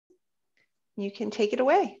you can take it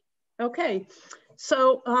away. Okay,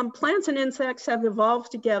 so plants and insects have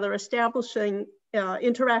evolved together, establishing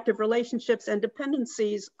interactive relationships and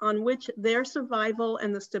dependencies on which their survival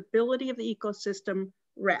and the stability of the ecosystem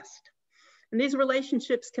rest. And these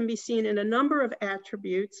relationships can be seen in a number of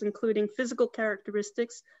attributes, including physical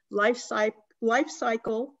characteristics, life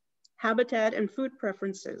cycle, habitat, and food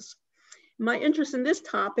preferences. My interest in this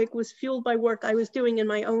topic was fueled by work I was doing in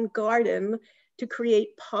my own garden to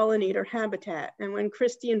create pollinator habitat. And when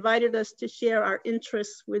Christy invited us to share our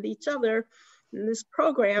interests with each other in this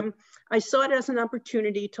program, I saw it as an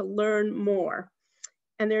opportunity to learn more.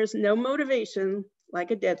 And there's no motivation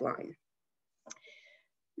like a deadline.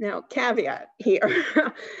 Now, caveat here,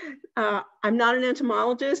 I'm not an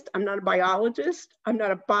entomologist, I'm not a biologist, I'm not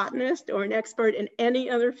a botanist or an expert in any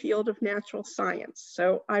other field of natural science.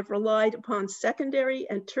 So I've relied upon secondary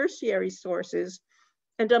and tertiary sources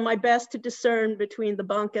and done my best to discern between the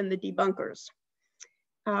bunk and the debunkers.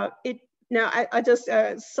 I just,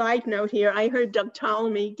 side note here, I heard Doug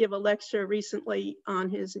Ptolemy give a lecture recently on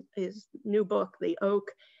his new book, The Oak,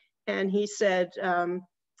 and he said,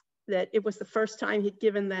 that it was the first time he'd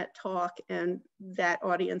given that talk, and that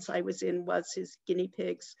audience I was in was his guinea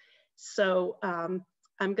pigs. So I'm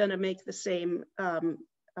gonna make the same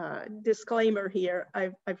disclaimer here.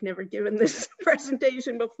 I've never given this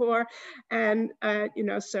presentation before, and you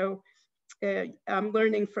know, so I'm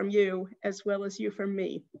learning from you as well as you from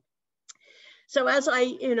me. So as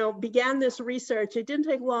I began this research, it didn't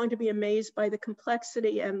take long to be amazed by the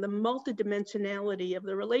complexity and the multidimensionality of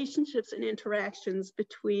the relationships and interactions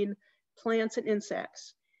between plants and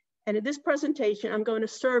insects. And in this presentation, I'm going to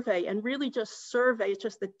survey and really just survey,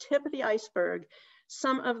 just the tip of the iceberg,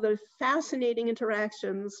 some of the fascinating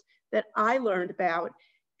interactions that I learned about.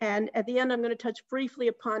 And at the end, I'm going to touch briefly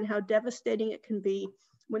upon how devastating it can be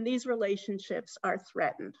when these relationships are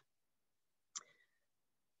threatened.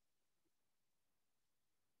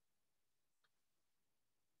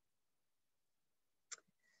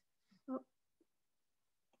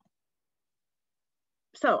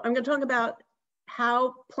 So I'm going to talk about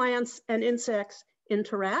how plants and insects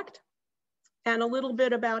interact, and a little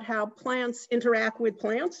bit about how plants interact with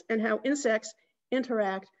plants and how insects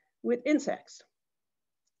interact with insects.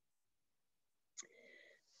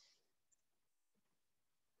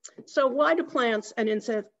 So why do plants and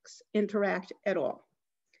insects interact at all?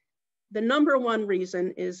 The number one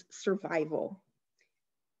reason is survival.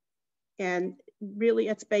 And really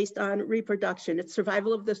it's based on reproduction. It's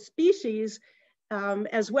survival of the species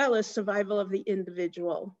as well as survival of the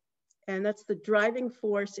individual. And that's the driving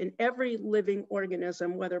force in every living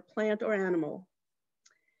organism, whether plant or animal.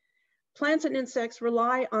 Plants and insects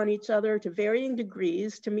rely on each other to varying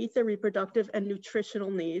degrees to meet their reproductive and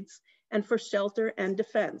nutritional needs and for shelter and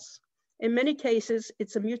defense. In many cases,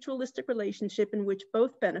 it's a mutualistic relationship in which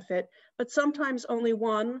both benefit, but sometimes only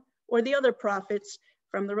one or the other profits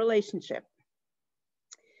from the relationship.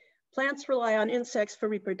 Plants rely on insects for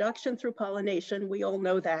reproduction through pollination. We all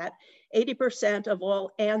know that. 80% of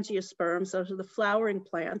all angiosperms, those are the flowering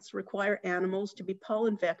plants, require animals to be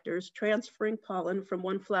pollen vectors, transferring pollen from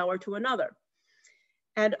one flower to another.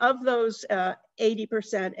 And of those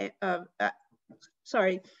 30%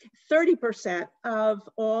 of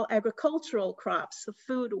all agricultural crops, the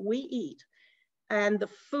food we eat, and the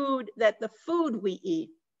food that the food we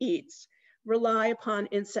eat eats, rely upon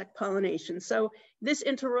insect pollination. So this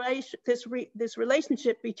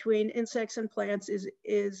relationship between insects and plants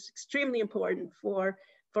is extremely important for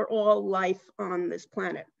all life on this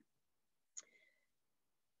planet.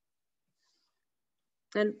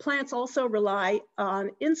 And plants also rely on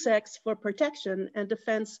insects for protection and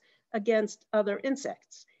defense against other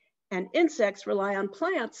insects. And insects rely on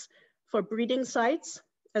plants for breeding sites,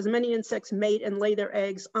 as many insects mate and lay their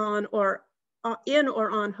eggs on or in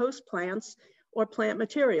or on host plants or plant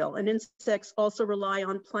material. And insects also rely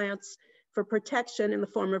on plants for protection in the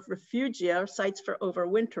form of refugia, sites for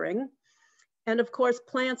overwintering. And of course,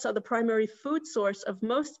 plants are the primary food source of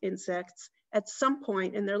most insects at some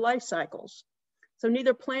point in their life cycles. So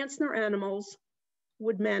neither plants nor animals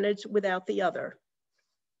would manage without the other.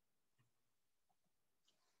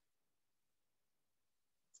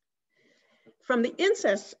 From the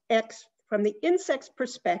insect's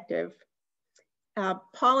perspective,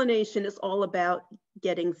 pollination is all about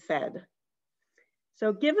getting fed.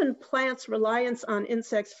 So given plants' reliance on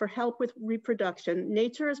insects for help with reproduction,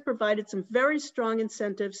 nature has provided some very strong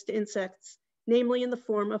incentives to insects, namely in the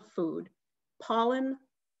form of food: pollen,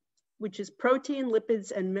 which is protein,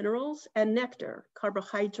 lipids, and minerals, and nectar,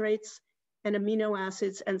 carbohydrates, and amino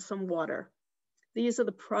acids, and some water. These are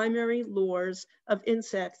the primary lures of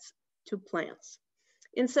insects to plants.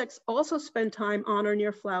 Insects also spend time on or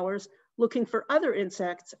near flowers looking for other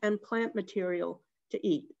insects and plant material to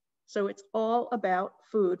eat. So it's all about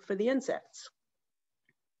food for the insects.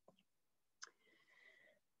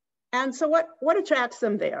 And so what attracts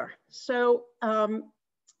them there? So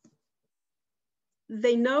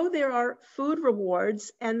they know there are food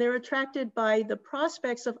rewards, and they're attracted by the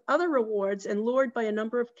prospects of other rewards and lured by a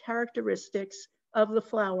number of characteristics of the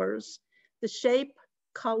flowers. The shape,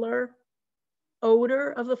 color, odor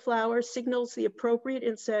of the flower signals the appropriate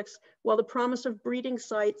insects, while the promise of breeding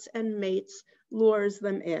sites and mates lures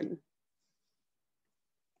them in.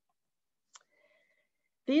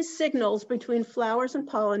 These signals between flowers and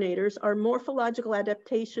pollinators are morphological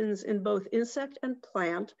adaptations in both insect and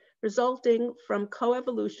plant, resulting from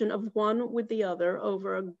coevolution of one with the other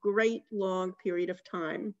over a great long period of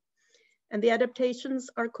time. And the adaptations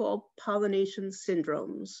are called pollination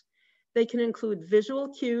syndromes. They can include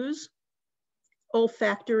visual cues,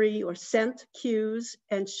 olfactory or scent cues,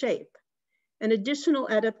 and shape. An additional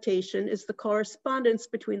adaptation is the correspondence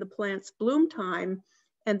between the plant's bloom time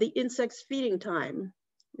and the insect's feeding time,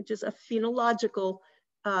 which is a phenological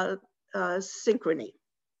synchrony.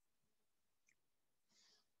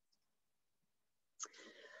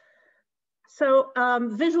 So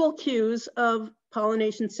visual cues of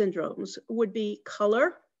pollination syndromes would be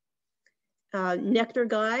color, nectar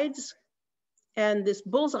guides, and this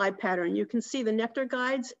bullseye pattern. You can see the nectar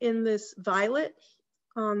guides in this violet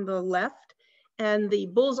on the left, and the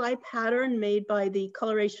bullseye pattern made by the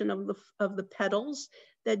coloration of the petals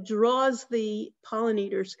that draws the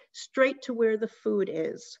pollinators straight to where the food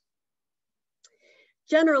is.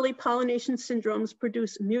 Generally, pollination syndromes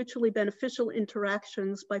produce mutually beneficial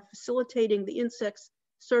interactions by facilitating the insect's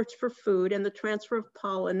search for food and the transfer of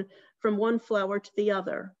pollen from one flower to the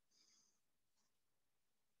other.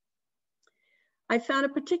 I found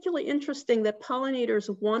it particularly interesting that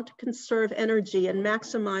pollinators want to conserve energy and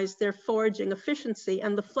maximize their foraging efficiency,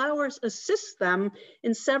 and the flowers assist them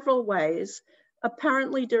in several ways.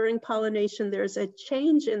 Apparently, during pollination, there's a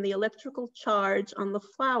change in the electrical charge on the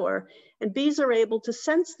flower, and bees are able to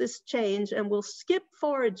sense this change and will skip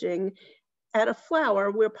foraging at a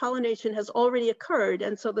flower where pollination has already occurred,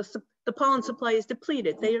 and so the pollen supply is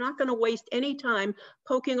depleted. They're not going to waste any time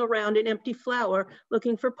poking around an empty flower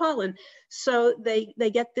looking for pollen. So they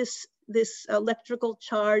get this electrical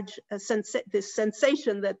charge, this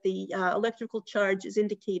sensation that the electrical charge is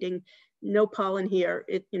indicating no pollen here.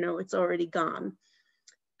 It's already gone.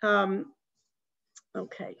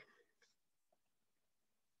 Okay.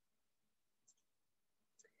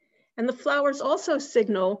 And the flowers also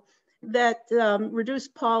signal that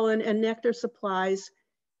reduced pollen and nectar supplies,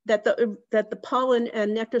 that the pollen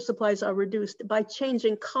and nectar supplies are reduced by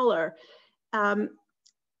changing color,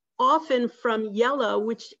 often from yellow,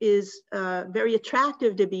 which is very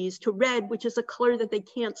attractive to bees, to red, which is a color that they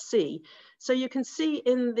can't see. So you can see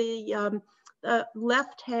in the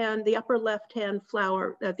the upper left-hand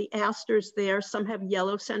flower, the asters there, some have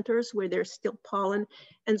yellow centers where there's still pollen,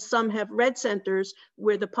 and some have red centers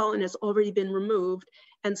where the pollen has already been removed.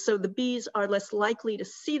 And so the bees are less likely to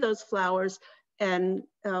see those flowers and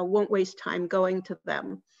won't waste time going to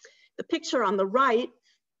them. The picture on the right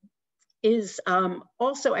is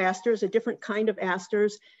also asters, a different kind of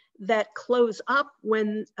asters that close up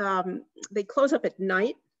when they close up at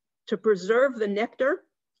night to preserve the nectar,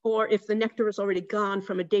 or if the nectar is already gone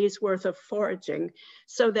from a day's worth of foraging,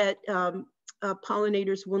 so that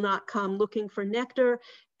pollinators will not come looking for nectar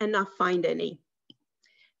and not find any.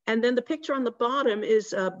 And then the picture on the bottom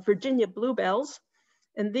is Virginia bluebells.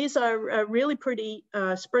 And these are really pretty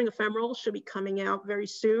spring ephemerals, should be coming out very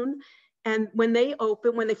soon. And when they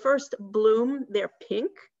open, when they first bloom, they're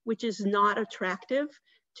pink, which is not attractive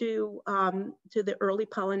to the early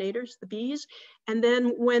pollinators, the bees. And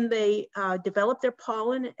then when they develop their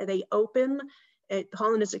pollen, they open,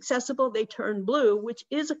 pollen is accessible, they turn blue, which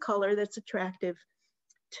is a color that's attractive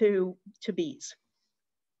to bees.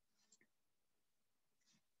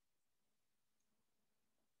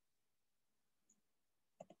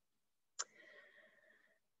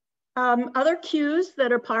 Other cues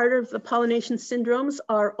that are part of the pollination syndromes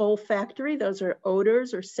are olfactory. Those are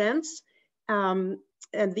odors or scents. And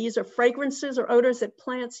these are fragrances or odors that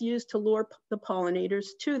plants use to lure the pollinators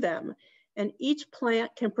to them. And each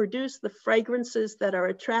plant can produce the fragrances that are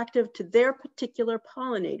attractive to their particular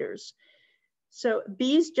pollinators. So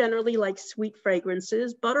bees generally like sweet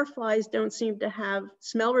fragrances. Butterflies don't seem to have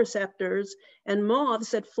smell receptors, and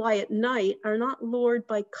moths that fly at night are not lured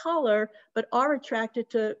by color, but are attracted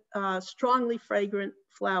to strongly fragrant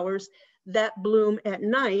flowers that bloom at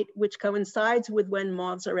night, which coincides with when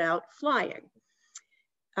moths are out flying.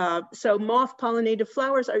 So moth-pollinated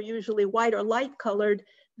flowers are usually white or light colored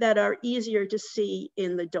that are easier to see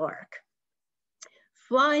in the dark.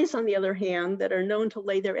 Flies, on the other hand, that are known to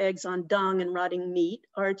lay their eggs on dung and rotting meat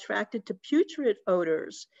are attracted to putrid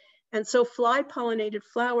odors. And so fly-pollinated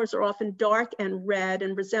flowers are often dark and red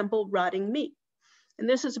and resemble rotting meat. And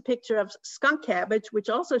this is a picture of skunk cabbage, which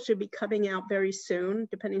also should be coming out very soon,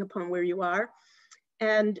 depending upon where you are.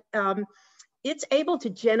 And it's able to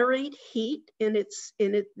generate heat in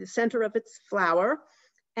the center of its flower,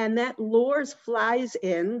 and that lures flies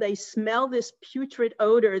in. They smell this putrid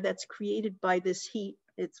odor that's created by this heat.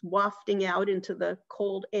 It's wafting out into the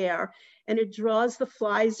cold air, and it draws the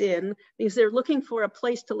flies in because they're looking for a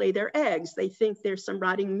place to lay their eggs. They think there's some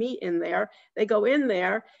rotting meat in there. They go in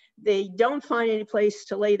there, they don't find any place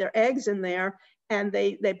to lay their eggs in there, and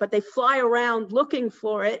but they fly around looking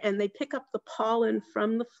for it, and they pick up the pollen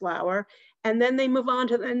from the flower, and then they move on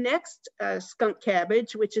to the next skunk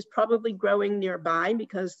cabbage, which is probably growing nearby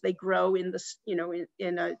because they grow in the,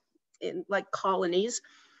 in like colonies.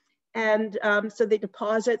 And so they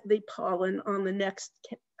deposit the pollen on the next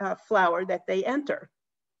flower that they enter.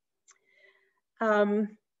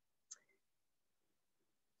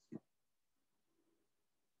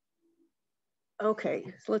 Okay,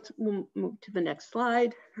 so let's move to the next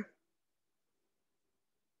slide.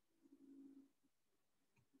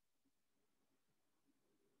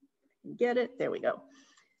 Get it? There we go.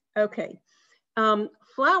 Okay.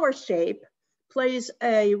 Flower shape plays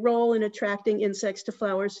a role in attracting insects to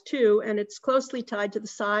flowers too, and it's closely tied to the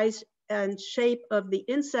size and shape of the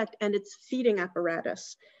insect and its feeding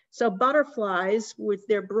apparatus. So butterflies, with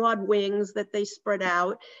their broad wings that they spread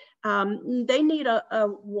out, they need a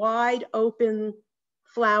wide open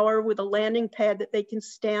flower with a landing pad that they can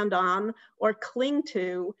stand on or cling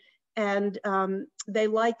to. And they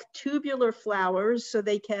like tubular flowers so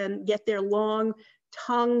they can get their long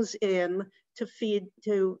tongues in to feed,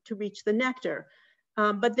 to reach the nectar.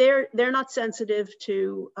 But they're not sensitive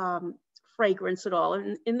to fragrance at all.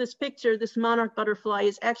 And in this picture, this monarch butterfly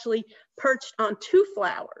is actually perched on 2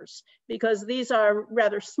 flowers because these are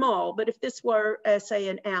rather small. But if this were, say,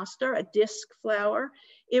 an aster, a disc flower,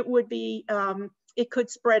 it would be, it could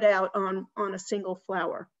spread out on a single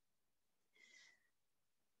flower.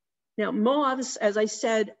 Now, moths, as I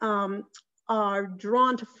said, are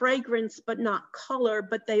drawn to fragrance, but not color,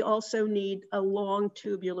 but they also need a long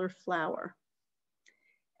tubular flower.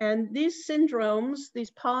 And these syndromes, these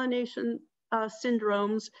pollination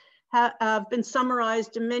syndromes have been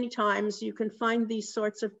summarized many times. You can find these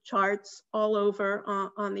sorts of charts all over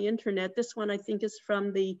on the internet. This one I think is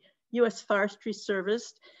from the US Forestry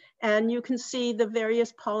Service. And you can see the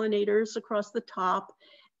various pollinators across the top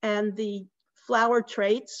and the flower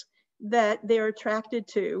traits that they're attracted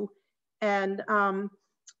to. And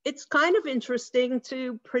it's kind of interesting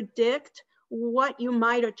to predict what you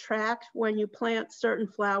might attract when you plant certain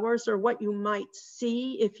flowers, or what you might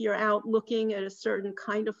see if you're out looking at a certain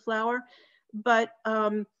kind of flower. But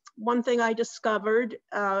one thing I discovered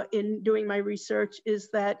in doing my research is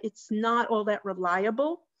that it's not all that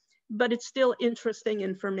reliable, but it's still interesting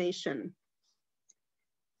information.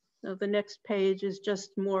 So the next page is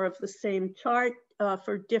just more of the same chart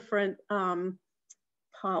for different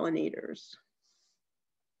pollinators.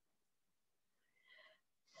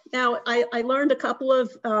 Now, I learned a couple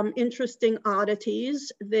of interesting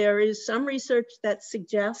oddities. There is some research that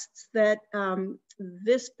suggests that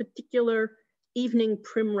this particular evening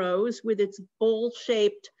primrose, with its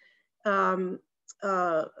bowl-shaped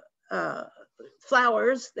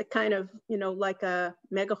flowers that kind of, like a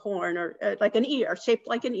megahorn or like an ear, shaped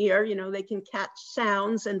like an ear, they can catch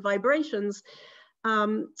sounds and vibrations.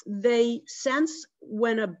 They sense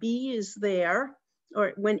when a bee is there,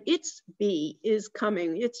 or when its bee is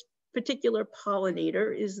coming, its particular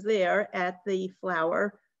pollinator is there at the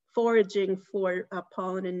flower foraging for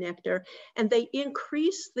pollen and nectar, and they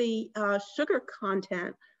increase the sugar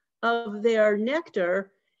content of their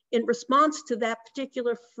nectar in response to that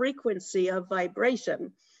particular frequency of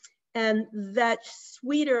vibration. And that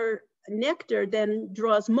sweeter nectar then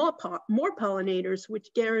draws more pollinators,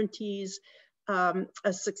 which guarantees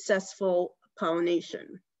a successful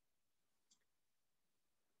pollination.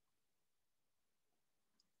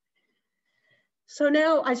 So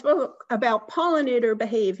now I spoke about pollinator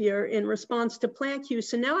behavior in response to plant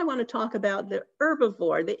cues. And now I want to talk about the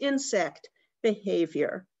herbivore, the insect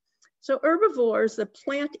behavior. So herbivores, the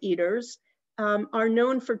plant eaters, are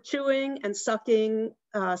known for chewing and sucking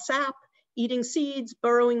sap, eating seeds,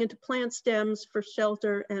 burrowing into plant stems for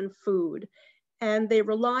shelter and food. And they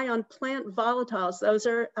rely on plant volatiles. Those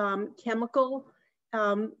are chemical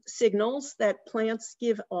signals that plants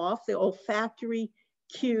give off, the olfactory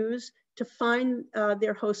cues to find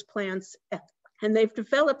their host plants, and they've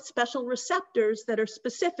developed special receptors that are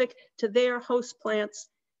specific to their host plants'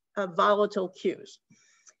 volatile cues.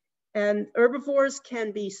 And herbivores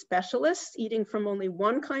can be specialists, eating from only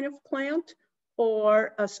one kind of plant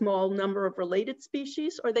or a small number of related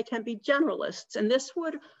species, or they can be generalists. And this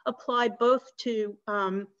would apply both to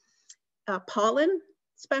pollen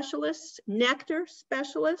specialists, nectar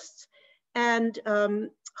specialists, and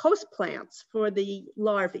host plants for the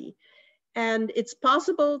larvae. And it's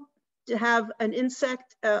possible to have an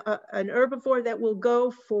insect, an herbivore that will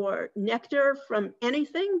go for nectar from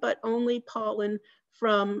anything, but only pollen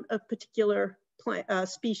from a particular plant,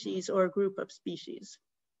 species or a group of species.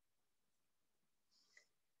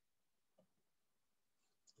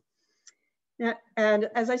 Now, and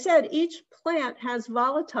as I said, each plant has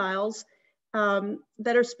volatiles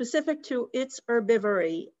that are specific to its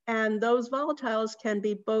herbivory, and those volatiles can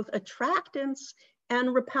be both attractants and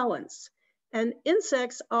repellents. And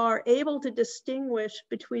insects are able to distinguish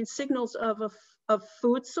between signals of a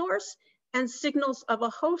food source and signals of a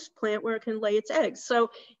host plant where it can lay its eggs.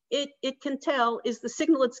 So it can tell, is the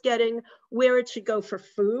signal it's getting where it should go for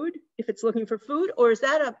food, if it's looking for food, or is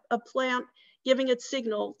that a plant giving its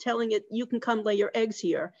signal, telling it, you can come lay your eggs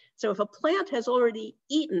here. So if a plant has already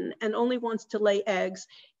eaten and only wants to lay eggs,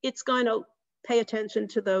 it's going to pay attention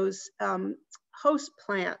to those host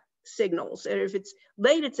plant signals. And if it's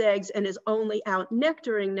laid its eggs and is only out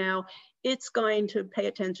nectaring now, it's going to pay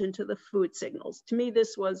attention to the food signals. To me,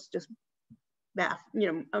 this was just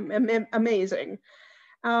amazing.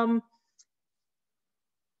 Now,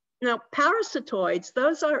 parasitoids,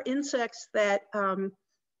 those are insects that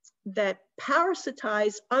that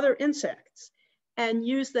parasitize other insects and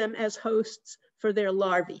use them as hosts for their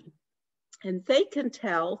larvae. And they can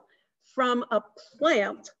tell from a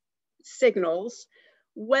plant signals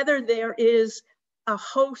whether there is a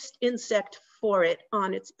host insect for it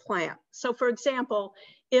on its plant. So for example,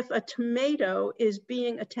 if a tomato is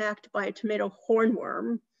being attacked by a tomato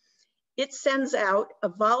hornworm, it sends out a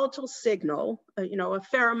volatile signal, a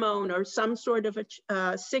pheromone or some sort of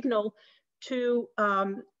a signal to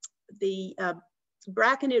the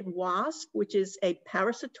braconid wasp, which is a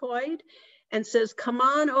parasitoid, and says, come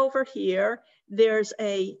on over here. There's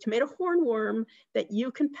a tomato hornworm that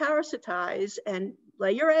you can parasitize and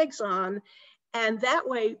lay your eggs on. And that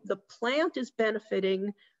way the plant is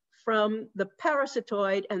benefiting from the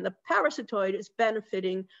parasitoid, and the parasitoid is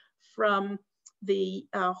benefiting from the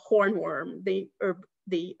hornworm, the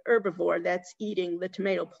herbivore that's eating the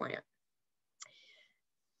tomato plant.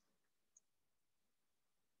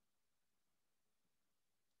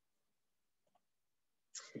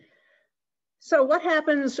 So what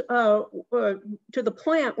happens to the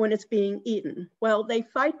plant when it's being eaten? Well, they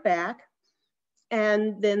fight back,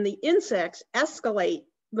 and then the insects escalate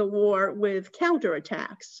the war with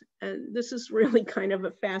counterattacks. And this is really kind of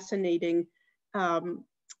a fascinating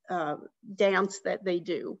dance that they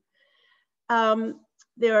do.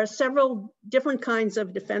 There are several different kinds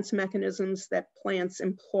of defense mechanisms that plants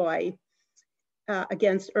employ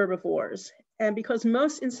against herbivores. And because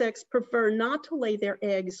most insects prefer not to lay their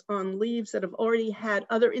eggs on leaves that have already had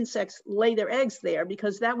other insects lay their eggs there,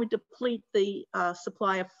 because that would deplete the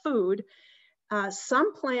supply of food,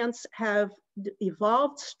 some plants have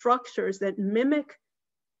evolved structures that mimic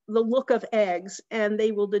the look of eggs, and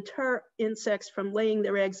they will deter insects from laying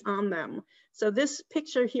their eggs on them. So this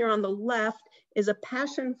picture here on the left is a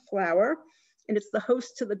passion flower, and it's the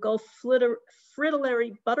host to the Gulf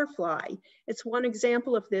fritillary butterfly. It's one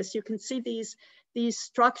example of this. You can see these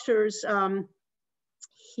structures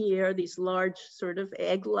here, these large sort of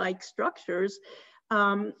egg-like structures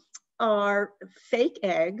are fake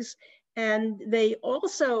eggs, and they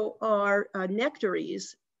also are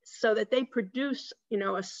nectaries, so that they produce,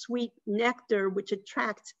 a sweet nectar which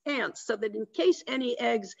attracts ants, so that in case any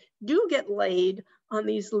eggs do get laid on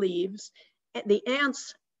these leaves, the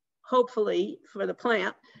ants, hopefully for the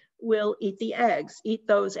plant, will eat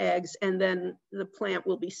those eggs, and then the plant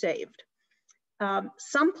will be saved.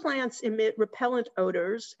 Some plants emit repellent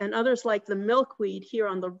odors, and others, like the milkweed here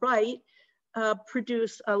on the right,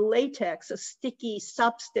 produce a latex, a sticky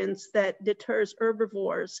substance that deters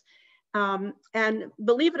herbivores. And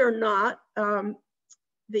believe it or not,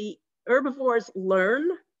 the herbivores learn.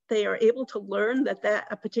 They are able to learn that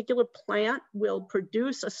a particular plant will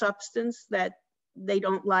produce a substance that they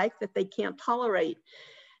don't like, that they can't tolerate.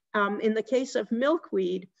 In the case of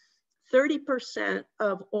milkweed, 30%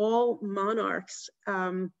 of all monarchs,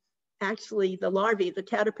 actually the larvae, the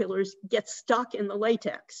caterpillars, get stuck in the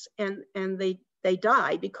latex, and they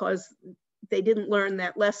die because they didn't learn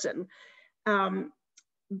that lesson.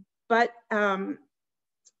 But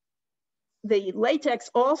the latex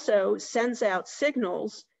also sends out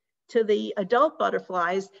signals to the adult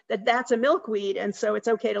butterflies that that's a milkweed, and so it's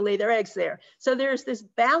okay to lay their eggs there. So there's this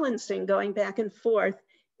balancing going back and forth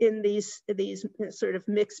in these sort of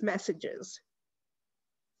mixed messages.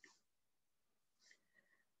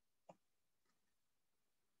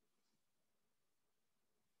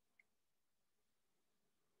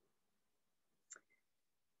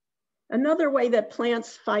 Another way that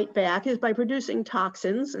plants fight back is by producing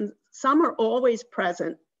toxins, and some are always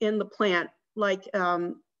present in the plant, like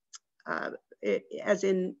as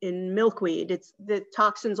in milkweed. It's the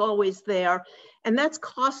toxin's always there, and that's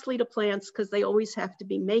costly to plants because they always have to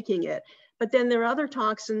be making it. But then there are other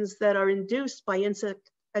toxins that are induced by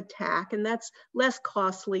insect attack, and that's less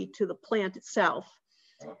costly to the plant itself.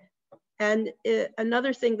 And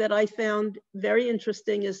another thing that I found very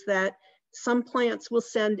interesting is that some plants will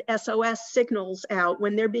send SOS signals out.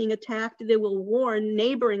 When they're being attacked, they will warn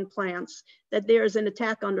neighboring plants that there's an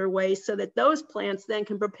attack underway, so that those plants then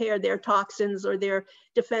can prepare their toxins or their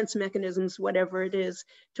defense mechanisms, whatever it is,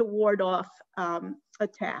 to ward off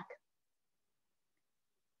attack.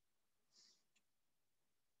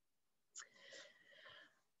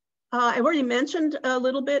 I already mentioned a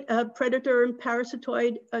little bit of predator and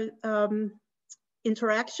parasitoid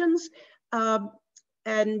interactions.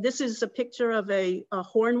 And this is a picture of a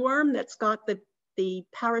hornworm that's got the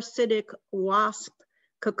parasitic wasp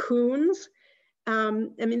cocoons. I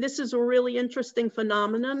mean, this is a really interesting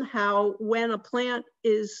phenomenon, how when a plant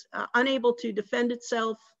is unable to defend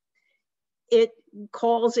itself, it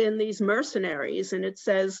calls in these mercenaries and it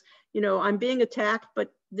says, you know, I'm being attacked,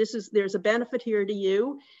 but there's a benefit here to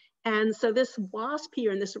you. And so this wasp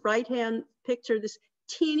here in this right-hand picture, this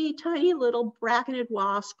teeny tiny little bracketed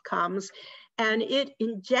wasp comes and it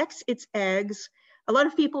injects its eggs. A lot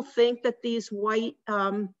of people think that these white,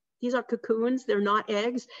 these are cocoons, they're not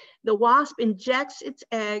eggs. The wasp injects its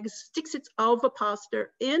eggs, sticks its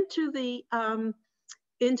ovipositor into the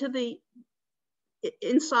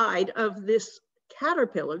inside of this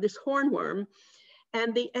caterpillar, this hornworm,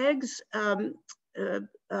 and the eggs, the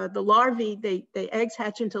larvae, the eggs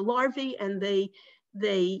hatch into larvae and they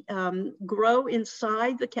grow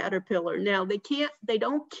inside the caterpillar. Now they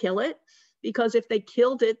don't kill it, because if they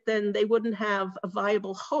killed it, then they wouldn't have a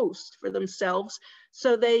viable host for themselves.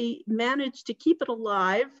 So they manage to keep it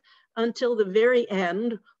alive until the very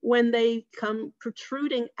end, when they come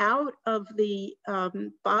protruding out of the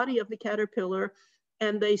body of the caterpillar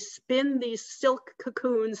and they spin these silk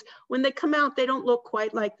cocoons. When they come out, they don't look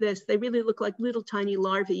quite like this. They really look like little tiny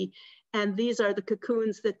larvae. And these are the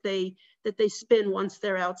cocoons that they spin once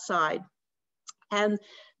they're outside. And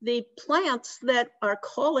the plants that are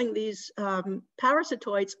calling these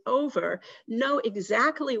parasitoids over know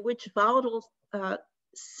exactly which volatile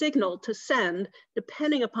signal to send,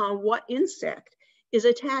 depending upon what insect is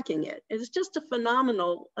attacking it. It's just a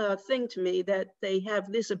phenomenal thing to me that they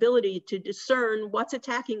have this ability to discern what's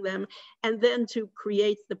attacking them and then to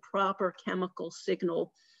create the proper chemical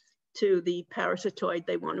signal to the parasitoid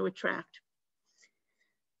they want to attract.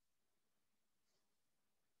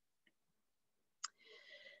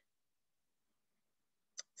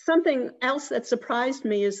 Something else that surprised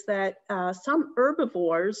me is that some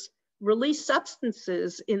herbivores release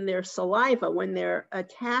substances in their saliva when they're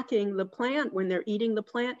attacking the plant, when they're eating the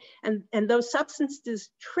plant, and those substances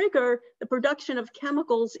trigger the production of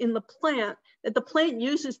chemicals in the plant that the plant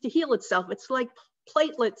uses to heal itself. It's like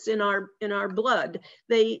platelets in our blood.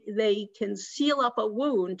 They can seal up a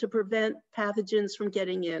wound to prevent pathogens from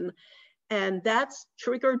getting in, and that's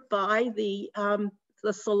triggered by the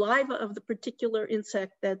saliva of the particular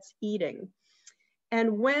insect that's eating.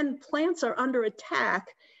 And when plants are under attack,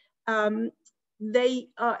 they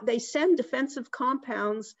send defensive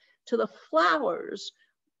compounds to the flowers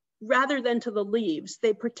rather than to the leaves.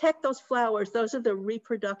 They protect those flowers. Those are the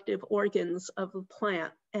reproductive organs of the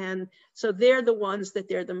plant. And so they're the ones that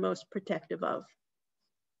they're the most protective of.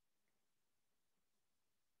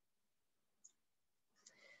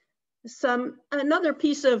 Another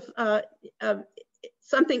piece of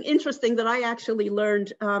something interesting that I actually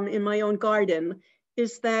learned in my own garden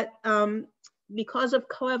is that because of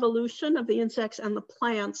coevolution of the insects and the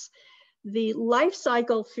plants, the life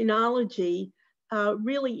cycle phenology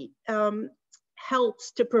really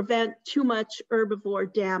helps to prevent too much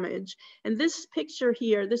herbivore damage. And this picture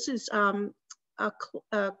here, this is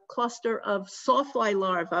a cluster of sawfly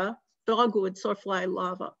larvae, dogwood sawfly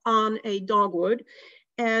larvae on a dogwood.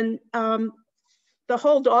 And the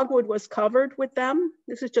whole dogwood was covered with them.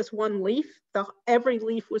 This is just one leaf. Every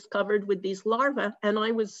leaf was covered with these larvae. And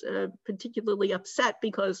I was particularly upset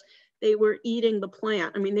because they were eating the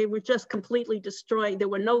plant. I mean, they were just completely destroyed. There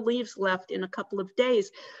were no leaves left in a couple of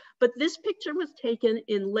days. But this picture was taken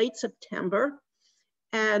in late September,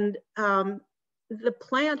 and the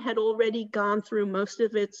plant had already gone through most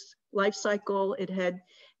of its life cycle. It had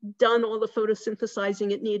done all the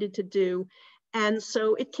photosynthesizing it needed to do. And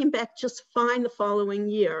so it came back just fine the following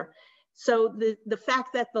year. So the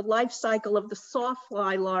fact that the life cycle of the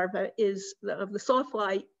sawfly larva of the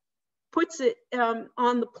sawfly puts it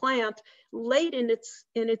on the plant late in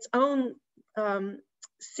its own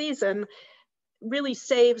season really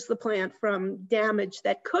saves the plant from damage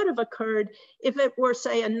that could have occurred if it were,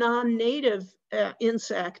 say, a non-native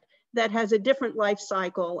insect that has a different life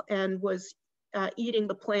cycle and was eating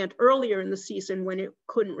the plant earlier in the season when it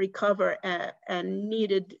couldn't recover and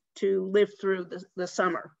needed to live through the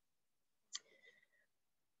summer.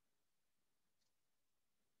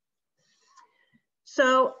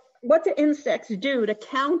 So what do insects do to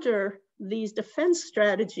counter these defense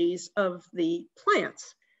strategies of the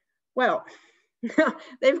plants? Well,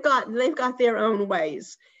 they've got their own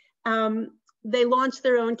ways. They launch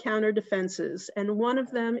their own counter defenses, and one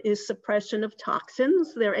of them is suppression of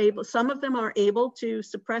toxins. Some of them are able to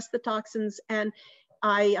suppress the toxins, and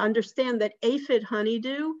I understand that aphid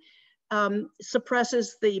honeydew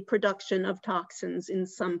suppresses the production of toxins in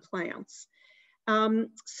some plants.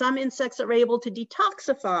 Some insects are able to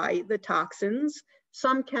detoxify the toxins.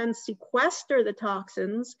 Some can sequester the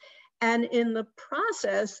toxins, and in the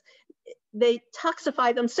process, they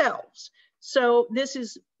toxify themselves. So this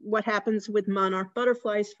is what happens with monarch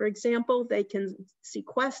butterflies, for example. They can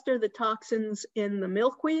sequester the toxins in the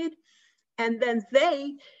milkweed, and then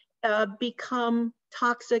they become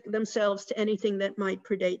toxic themselves to anything that might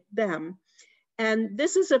predate them. And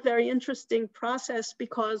this is a very interesting process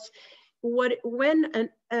because when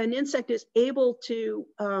an insect is able to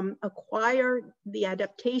acquire the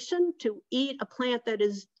adaptation to eat a plant that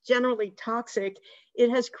is generally toxic, it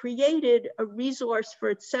has created a resource for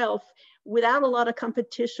itself without a lot of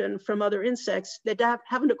competition from other insects that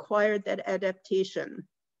haven't acquired that adaptation.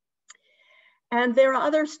 And there are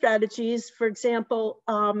other strategies. For example,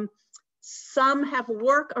 some have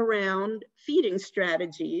workaround feeding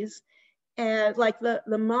strategies, and like the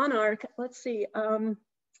monarch, let's see,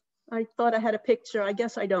 I thought I had a picture, I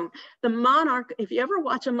guess I don't. The monarch, if you ever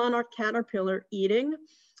watch a monarch caterpillar eating,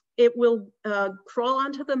 it will crawl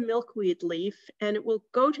onto the milkweed leaf and it will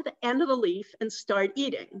go to the end of the leaf and start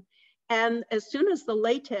eating. And as soon as the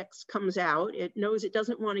latex comes out, it knows it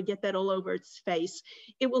doesn't want to get that all over its face.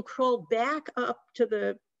 It will crawl back up to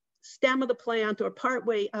the stem of the plant or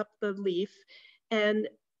partway up the leaf and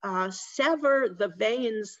sever the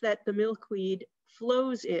veins that the milkweed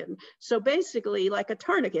flows in. So basically, like a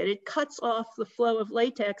tourniquet, it cuts off the flow of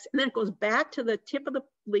latex and then it goes back to the tip of the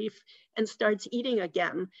leaf and starts eating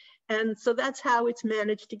again. And so that's how it's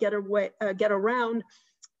managed to get around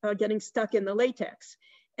getting stuck in the latex.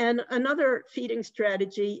 And another feeding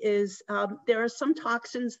strategy is there are some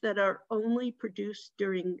toxins that are only produced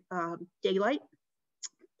during daylight.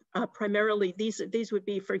 Primarily, these would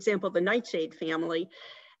be, for example, the nightshade family.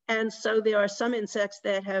 And so there are some insects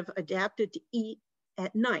that have adapted to eat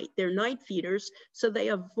at night. They're night feeders, so they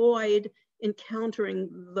avoid encountering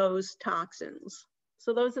those toxins.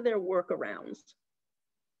 So those are their workarounds.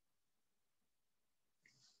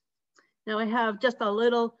 Now I have just a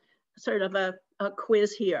little sort of a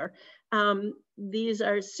quiz here. These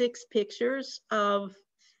are 6 pictures of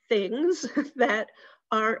things that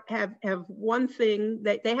have one thing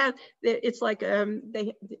that they have. It's like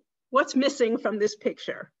what's missing from this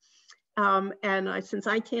picture. And since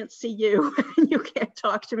I can't see you and you can't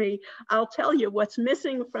talk to me, I'll tell you what's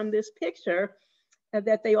missing from this picture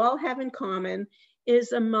that they all have in common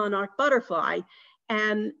is a monarch butterfly.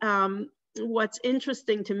 And what's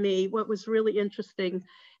interesting to me, what was really interesting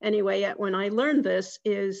anyway, when I learned this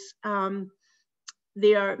is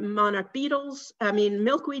there are monarch beetles,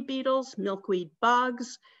 milkweed beetles, milkweed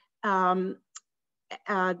bugs.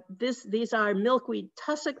 These are milkweed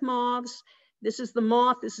tussock moths. This is the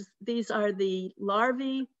moth, these are the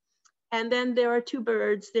larvae. And then there are 2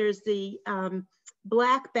 birds. There's the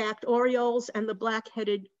black-backed orioles and the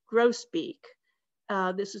black-headed grosbeak.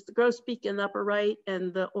 This is the grosbeak in the upper right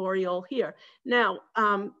and the oriole here. Now,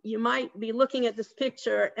 you might be looking at this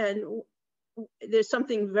picture and there's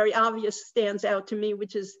something very obvious stands out to me,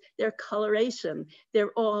 which is their coloration.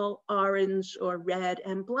 They're all orange or red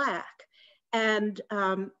and black. And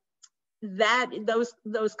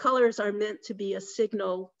those colors are meant to be a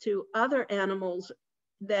signal to other animals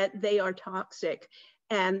that they are toxic.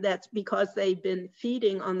 And that's because they've been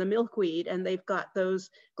feeding on the milkweed and they've got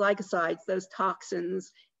those glycosides, those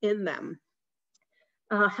toxins in them.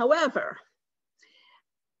 However,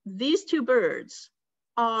 these two birds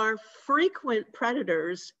are frequent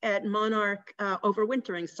predators at monarch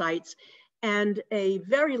overwintering sites, and a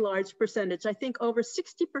very large percentage, I think over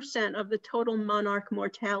 60% of the total monarch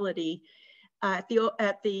mortality at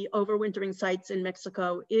the overwintering sites in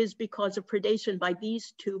Mexico is because of predation by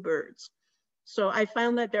these two birds. So I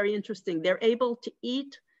found that very interesting. They're able to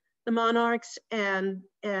eat the monarchs and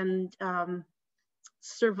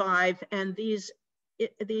survive, and these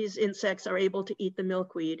insects are able to eat the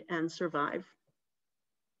milkweed and survive.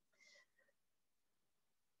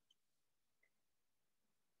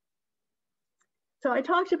 So I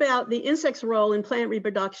talked about the insect's role in plant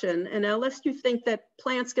reproduction, and now lest you think that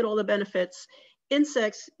plants get all the benefits,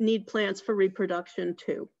 insects need plants for reproduction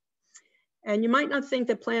too. And you might not think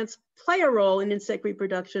that plants play a role in insect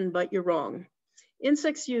reproduction, but you're wrong.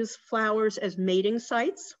 Insects use flowers as mating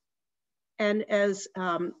sites. And as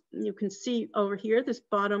you can see over here, this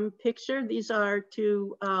bottom picture, these are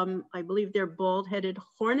two, I believe they're bald-headed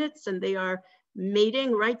hornets, and they are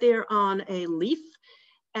mating right there on a leaf.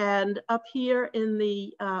 And up here in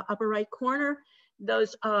the upper right corner,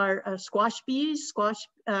 those are squash bees.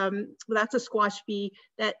 That's a squash bee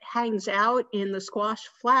that hangs out in the squash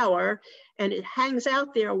flower, and it hangs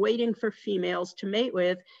out there waiting for females to mate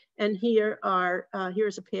with. And here's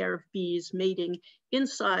a pair of bees mating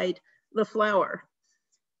inside the flower.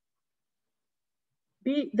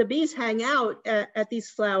 The bees hang out at these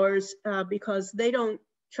flowers because they don't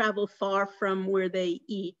travel far from where they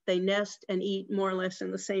eat. They nest and eat more or less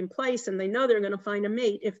in the same place, and they know they're going to find a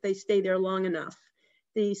mate if they stay there long enough.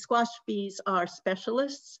 The squash bees are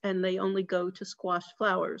specialists, and they only go to squash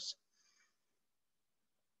flowers.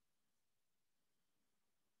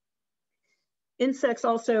 Insects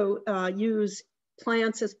also use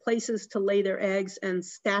plants as places to lay their eggs and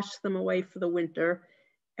stash them away for the winter.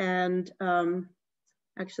 And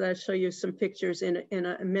actually, I'll show you some pictures in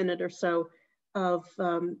a minute or so of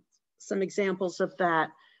some examples of that.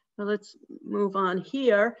 Now let's move on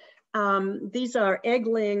here. These are egg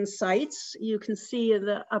laying sites. You can see in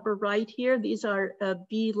the upper right here, these are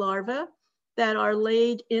bee larvae that are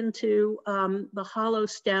laid into the hollow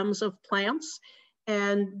stems of plants.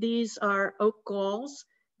 And these are oak galls.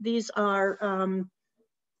 These are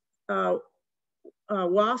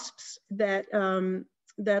wasps that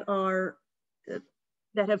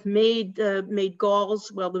have made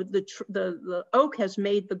galls. Well, the oak has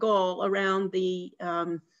made the gall around the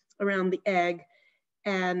egg,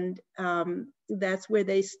 and that's where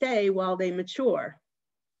they stay while they mature.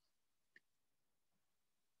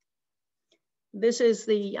 This is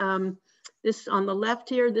this on the left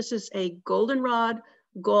here. This is a goldenrod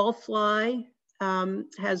gall fly.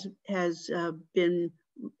 Has been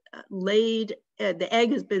laid. The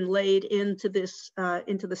egg has been laid into the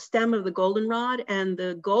stem of the goldenrod, and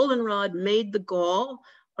the goldenrod made the gall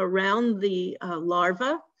around the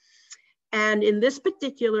larva. And in this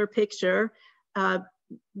particular picture,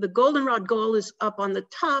 the goldenrod gall is up on the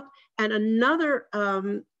top, and another,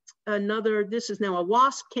 this is now a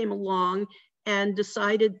wasp, came along and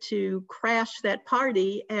decided to crash that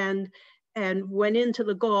party and went into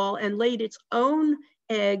the gall and laid its own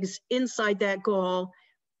eggs inside that gall.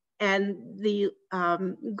 And the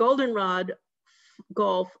goldenrod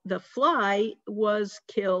gall, the fly, was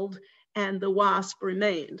killed and the wasp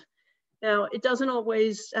remained. Now, it doesn't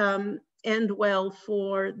always end well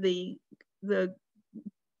for the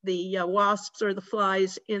wasps or the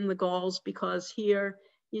flies in the galls, because here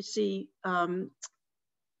you see the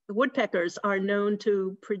woodpeckers are known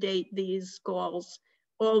to predate these galls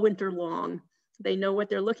all winter long. They know what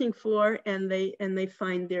they're looking for, and they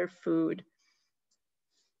find their food.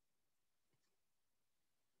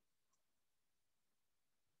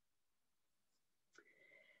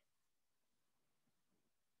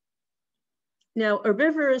 Now,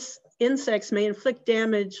 herbivorous insects may inflict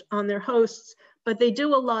damage on their hosts, but they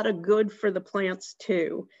do a lot of good for the plants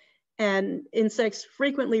too. And insects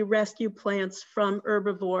frequently rescue plants from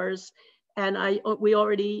herbivores. And we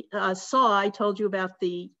already I told you about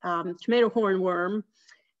the tomato hornworm.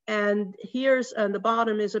 And here's on the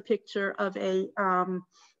bottom is a picture of a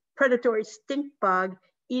predatory stink bug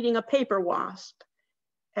eating a paper wasp.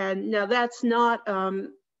 And now that's not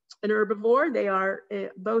an herbivore. They are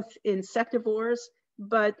both insectivores,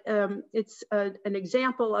 but it's an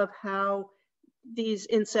example of how these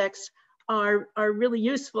insects are really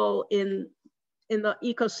useful in the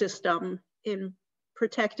ecosystem, in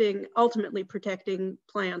ultimately protecting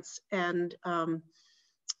plants and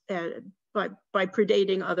by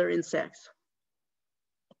predating other insects.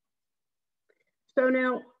 So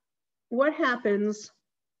now, what happens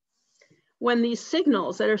when these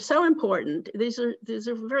signals that are so important, these are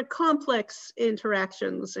very complex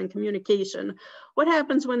interactions and communication, what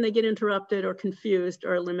happens when they get interrupted or confused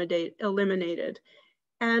or eliminated?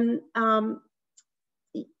 And I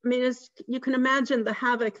mean, as you can imagine the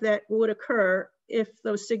havoc that would occur if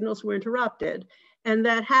those signals were interrupted. And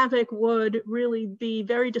that havoc would really be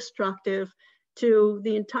very destructive to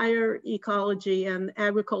the entire ecology and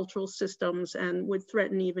agricultural systems and would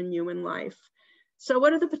threaten even human life. So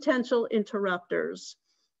what are the potential interrupters?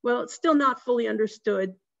 Well, it's still not fully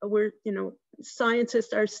understood.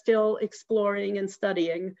 Scientists are still exploring and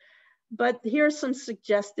studying, but here's some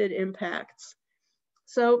suggested impacts.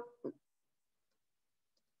 So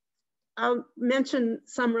I'll mention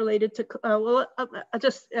some related to, I'll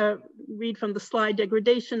just read from the slide: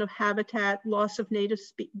 degradation of habitat,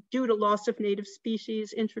 due to loss of native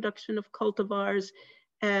species, introduction of cultivars,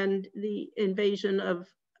 and the invasion of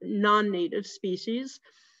non-native species,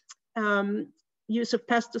 use of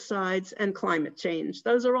pesticides, and climate change.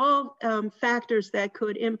 Those are all factors that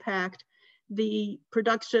could impact the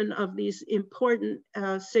production of these important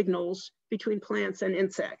signals between plants and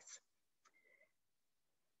insects.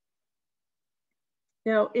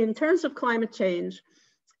 Now, in terms of climate change,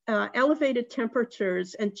 elevated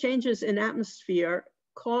temperatures and changes in atmosphere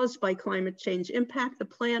caused by climate change impact the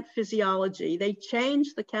plant physiology. They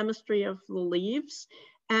change the chemistry of the leaves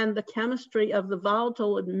and the chemistry of the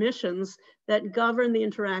volatile emissions that govern the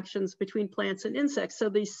interactions between plants and insects. So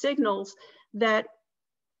these signals that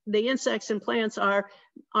the insects and plants are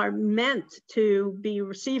meant to be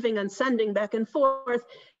receiving and sending back and forth,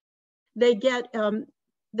 they get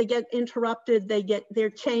interrupted, they're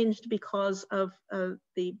changed because of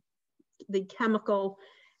the chemical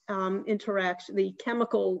interaction,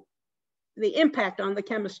 the impact on the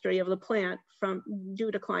chemistry of the plant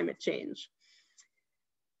due to climate change.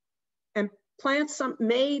 And plants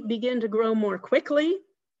may begin to grow more quickly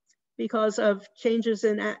because of changes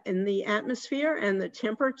in the atmosphere and the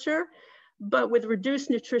temperature, but with reduced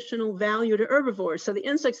nutritional value to herbivores. So the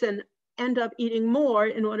insects then end up eating more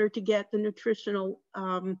in order to get the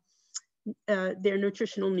their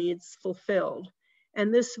nutritional needs fulfilled.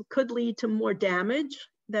 And this could lead to more damage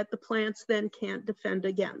that the plants then can't defend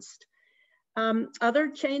against. Other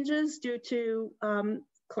changes due to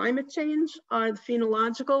climate change are the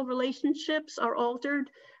phenological relationships are altered.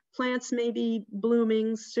 Plants may be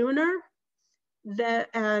blooming sooner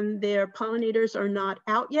and their pollinators are not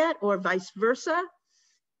out yet, or vice versa.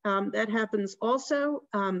 That happens also.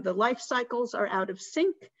 The life cycles are out of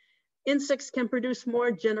sync. Insects can produce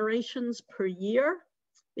more generations per year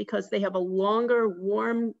because they have a longer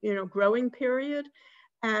warm growing period,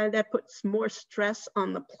 and that puts more stress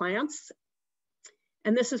on the plants.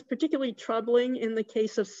 And this is particularly troubling in the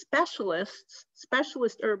case of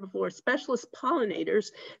specialist herbivores, specialist pollinators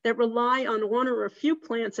that rely on one or a few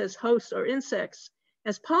plants as hosts or insects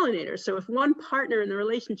as pollinators. So if one partner in the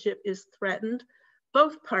relationship is threatened,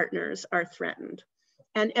 both partners are threatened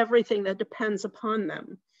and everything that depends upon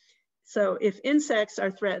them. So if insects are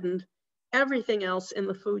threatened, everything else in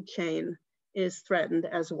the food chain is threatened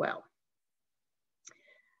as well.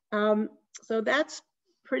 So that's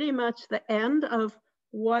pretty much the end of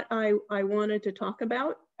what I wanted to talk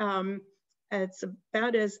about. It's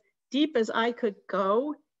about as deep as I could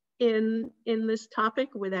go in this topic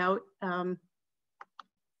without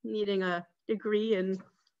needing a degree in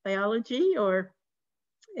biology or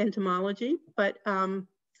entomology, but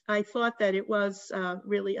I thought that it was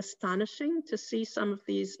really astonishing to see some of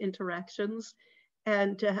these interactions,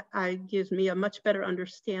 and it gives me a much better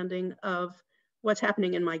understanding of what's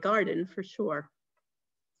happening in my garden for sure.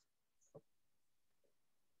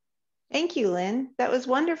 Thank you, Lynn. That was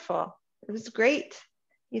wonderful. It was great.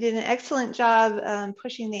 You did an excellent job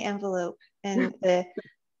pushing the envelope, and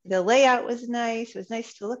the layout was nice. It was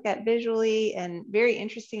nice to look at visually, and very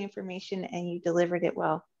interesting information, and you delivered it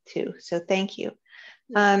well too. So thank you.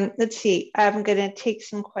 Let's see, I'm gonna take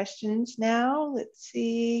some questions now. Let's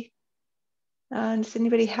see, does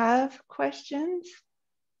anybody have questions?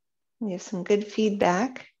 We have some good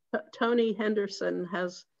feedback. Tony Henderson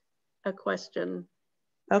has a question.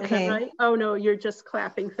 Okay. Is that right? Oh no, you're just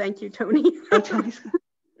clapping. Thank you, Tony. Oh, Tony's.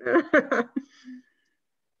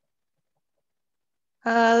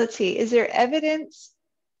 Let's see, is there evidence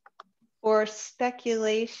or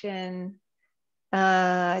speculation?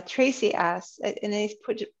 Tracy asked, and they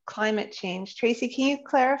put climate change. Tracy, can you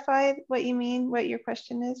clarify what you mean, what your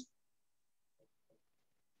question is?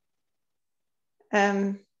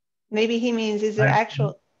 Maybe he means, is there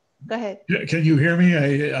actual, go ahead. Yeah, can you hear me?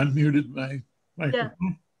 I unmuted my microphone.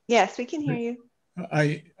 Yeah. Yes, we can hear you.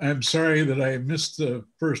 I'm sorry that I missed the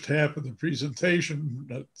first half of the presentation,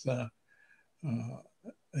 but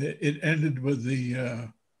it ended with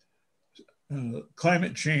the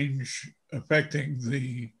climate change affecting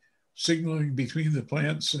the signaling between the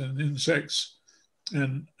plants and insects.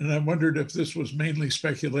 And I wondered if this was mainly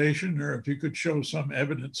speculation or if you could show some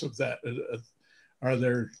evidence of that. Are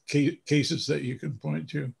there cases that you can point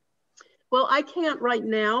to? Well, I can't right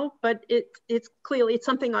now, but it's clearly, it's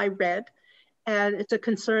something I read, and it's a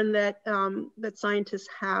concern that, that scientists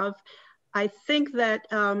have. I think that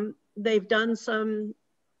they've done some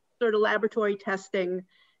sort of laboratory testing,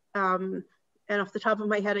 and off the top of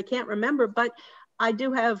my head, I can't remember, but I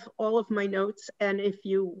do have all of my notes, and if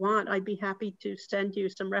you want, I'd be happy to send you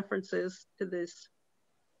some references to this.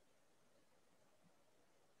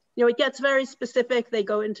 You know, it gets very specific. They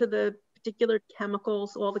go into the particular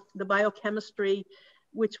chemicals, all the biochemistry,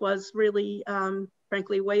 which was really,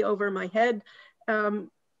 frankly, way over my head.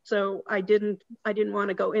 So I didn't want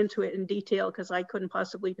to go into it in detail because I couldn't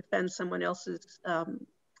possibly defend someone else's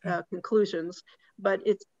conclusions. But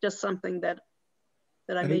it's just something that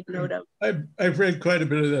I made note of. I've read quite a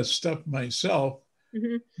bit of that stuff myself,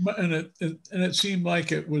 Mm-hmm. and it seemed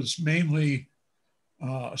like it was mainly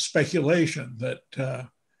speculation that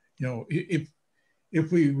you know,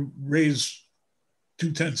 if we raise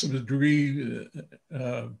 0.2 of a degree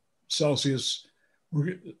Celsius,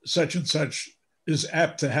 such and such is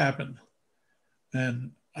apt to happen.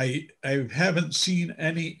 And I haven't seen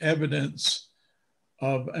any evidence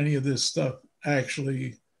of any of this stuff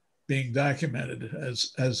actually being documented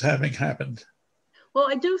as having happened. Well,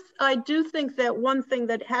 I do think that one thing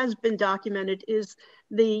that has been documented is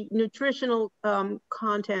the nutritional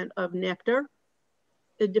content of nectar,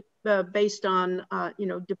 based on you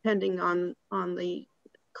know, depending on the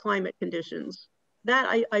climate conditions.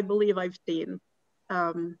 That I believe I've seen.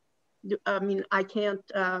 I mean, I can't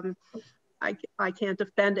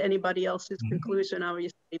defend anybody else's conclusion,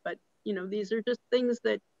 obviously, but you know, these are just things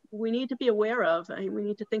that we need to be aware of and we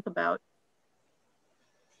need to think about.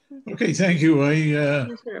 Okay, thank you.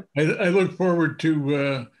 I look forward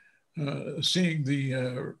to seeing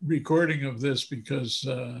the recording of this because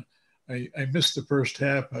I missed the first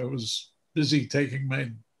half. I was busy taking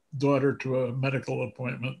my daughter to a medical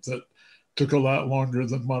appointment that took a lot longer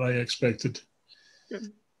than what I expected.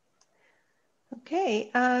 Okay,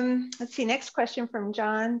 let's see, next question from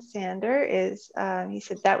John Sander is, he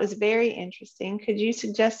said, that was very interesting. Could you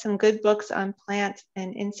suggest some good books on plant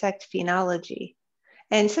and insect phenology?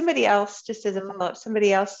 And somebody else, just as a follow-up,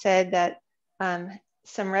 somebody else said that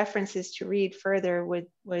some references to read further would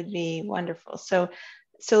be wonderful. So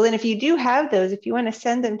Lynn, if you do have those, if you want to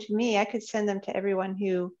send them to me, I could send them to everyone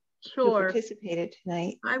who participated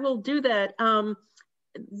tonight. I will do that.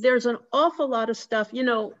 There's an awful lot of stuff. You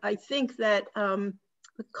know, I think that the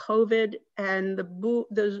COVID and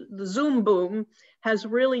the Zoom boom has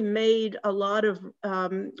really made a lot of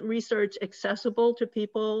research accessible to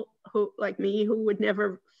people who, like me, who would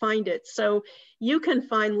never find it. So you can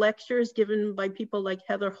find lectures given by people like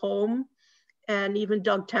Heather Holm and even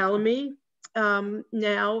Doug Tallamy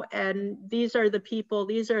now, and these are the people,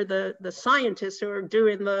 these are the scientists who are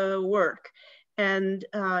doing the work. And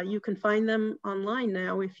you can find them online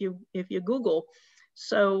now if you Google.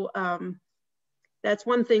 So that's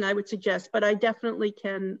one thing I would suggest, but I definitely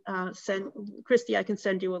can send, Christy, I can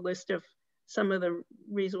send you a list of some of the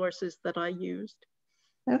resources that I used.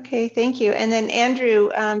 Okay, thank you. And then Andrew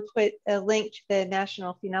put a link to the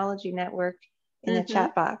National Phenology Network in the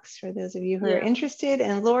chat box for those of you who are interested.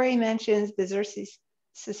 And Lori mentions the Xerces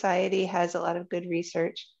Society has a lot of good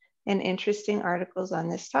research and interesting articles on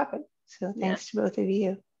this topic. So thanks to both of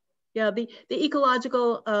you. Yeah, the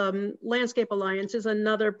Ecological Landscape Alliance is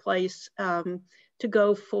another place to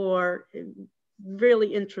go for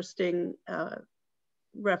really interesting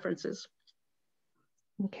references.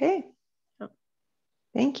 Okay.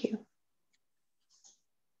 Thank you.